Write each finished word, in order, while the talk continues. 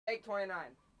829.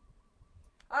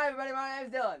 Hi everybody, my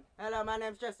name's Dylan. Hello, my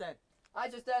name's Trystan. Hi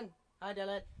Trystan. Hi,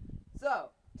 Dylan.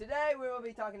 So, today we will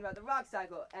be talking about the rock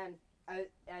cycle and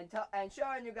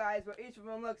showing you guys what each of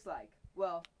them looks like.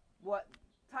 Well, what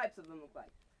types of them look like.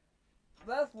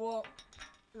 First of all,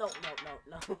 No.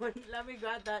 Let me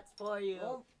grab that for you.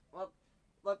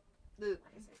 look, dude.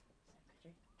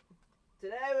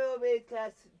 Today we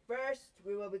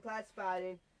will be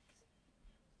classifying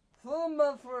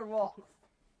sedimentary rocks.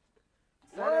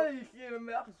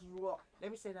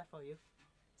 Let me say that for you.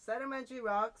 Sedimentary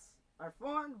rocks are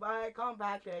formed by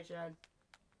compactation,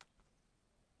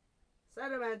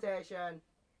 sedimentation,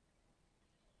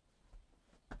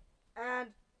 and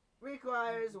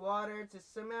requires water to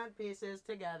cement pieces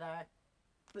together.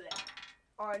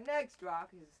 Our next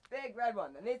rock is this big red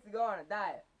one that needs to go on a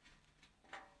diet.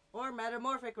 Or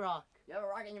metamorphic rock. You have a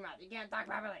rock in your mouth. You can't talk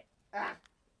properly.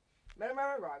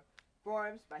 Metamorphic rock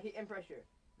forms by heat and pressure.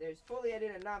 There's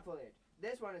foliated and non-foliated.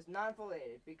 This one is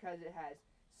non-foliated because it has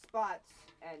spots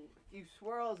and a few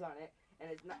swirls on it,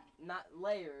 and it's not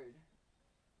layered.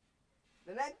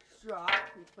 The next rock,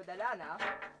 we put that out now,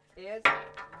 is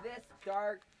this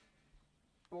dark,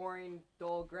 boring,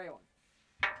 dull gray one.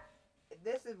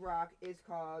 This rock is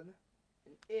called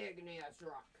an igneous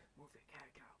rock. Move your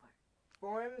character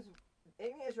over.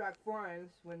 Igneous rock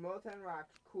forms when molten rock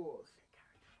cools.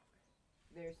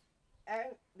 There's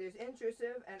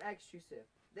intrusive and extrusive.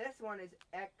 This one is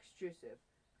extrusive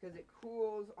because it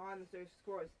cools on the surface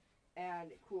course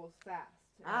and it cools fast.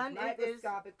 And it is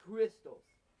microscopic crystals.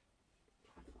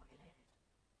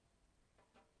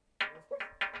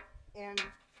 And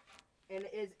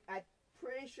I'm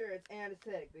pretty sure it's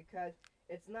anesthetic because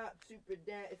it's not super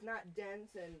dense. It's not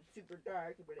dense and super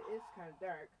dark, but it is kind of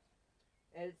dark.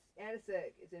 And it's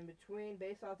anesthetic. It's in between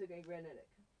basaltic and granitic.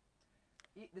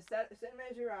 The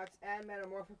sedimentary rocks and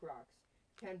metamorphic rocks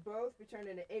can both be turned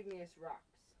into igneous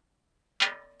rocks.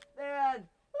 And